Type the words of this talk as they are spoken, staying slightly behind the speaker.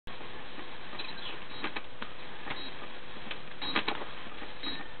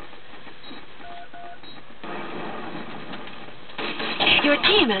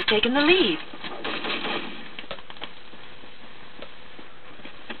has taken the lead.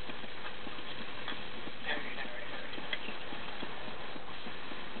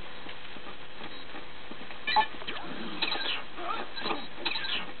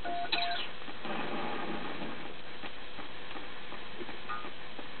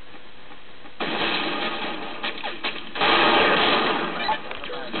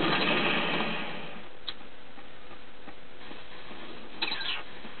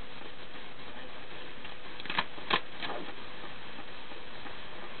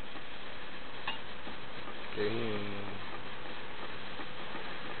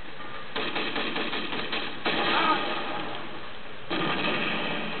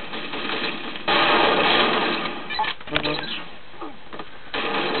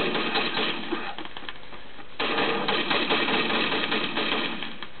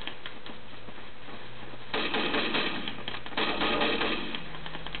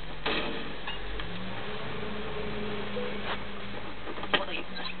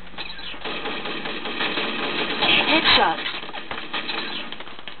 Headshot.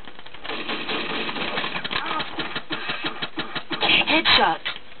 Headshot.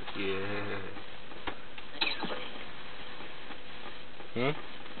 Yeah. Hmm?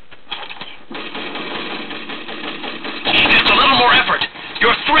 Just a little more effort.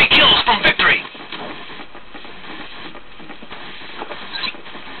 You're 3 kills from victory.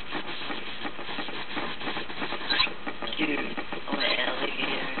 Dude, I'm an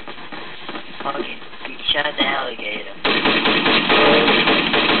alligator. Fucking, he shot the alligator.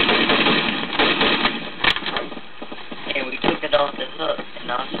 And we took it off the hook,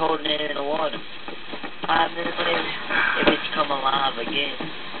 and I was holding it in the water. 5 minutes later, it was come alive again.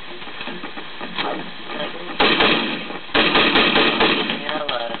 Like,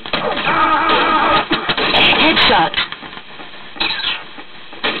 Headshot.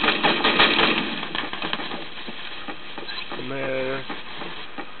 Come here.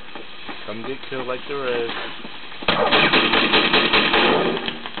 Come get killed like the rest.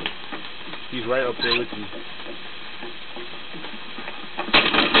 He's right up there with you.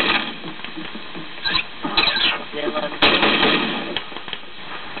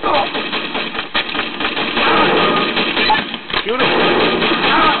 Shoot him!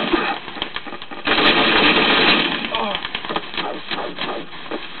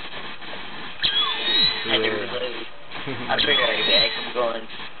 I figured I'd be back. I'm going.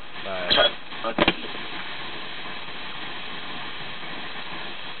 Alright. Okay.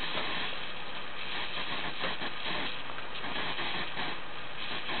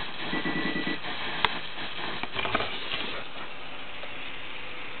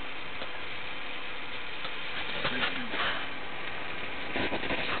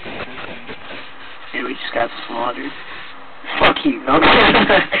 And we just got slaughtered. Fuck you, no.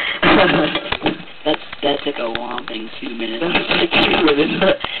 That took a whopping 2 minutes.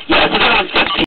 Yeah,